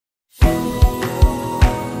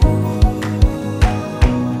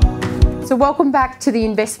So welcome back to the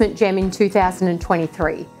Investment Gem in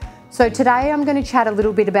 2023. So today I'm going to chat a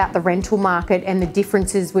little bit about the rental market and the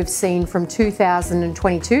differences we've seen from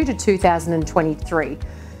 2022 to 2023.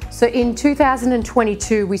 So in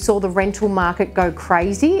 2022, we saw the rental market go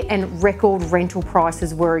crazy and record rental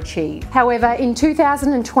prices were achieved. However, in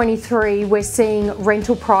 2023, we're seeing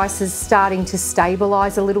rental prices starting to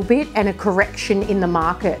stabilise a little bit and a correction in the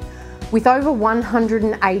market. With over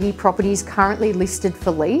 180 properties currently listed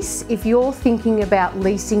for lease, if you're thinking about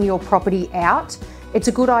leasing your property out, it's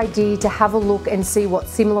a good idea to have a look and see what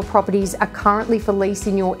similar properties are currently for lease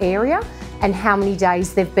in your area and how many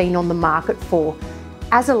days they've been on the market for.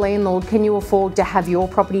 As a landlord, can you afford to have your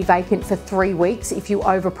property vacant for 3 weeks if you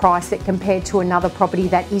overprice it compared to another property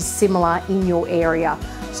that is similar in your area?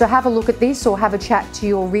 So have a look at this or have a chat to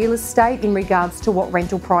your real estate in regards to what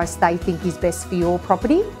rental price they think is best for your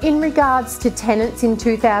property. In regards to tenants in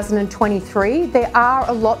 2023, there are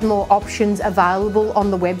a lot more options available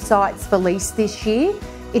on the websites for lease this year.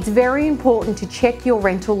 It's very important to check your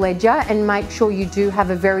rental ledger and make sure you do have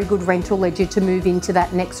a very good rental ledger to move into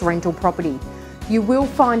that next rental property. You will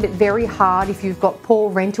find it very hard if you've got poor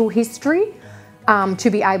rental history to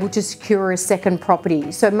be able to secure a second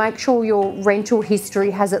property. So make sure your rental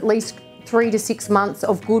history has at least 3 to 6 months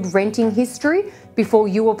of good renting history before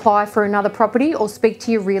you apply for another property, or speak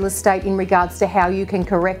to your real estate in regards to how you can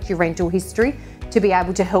correct your rental history to be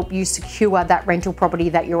able to help you secure that rental property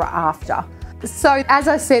that you're after. So as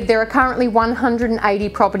I said, there are currently 180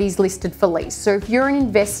 properties listed for lease. So if you're an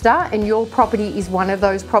investor and your property is one of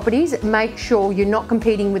those properties, make sure you're not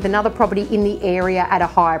competing with another property in the area at a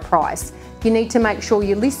higher price. You need to make sure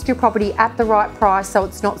you list your property at the right price so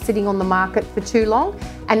it's not sitting on the market for too long.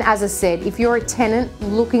 And as I said, if you're a tenant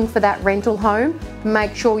looking for that rental home,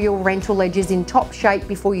 make sure your rental ledger's in top shape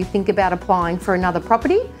before you think about applying for another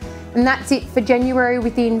property. And that's it for January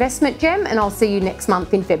with the Investment Gem, and I'll see you next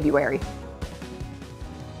month in February.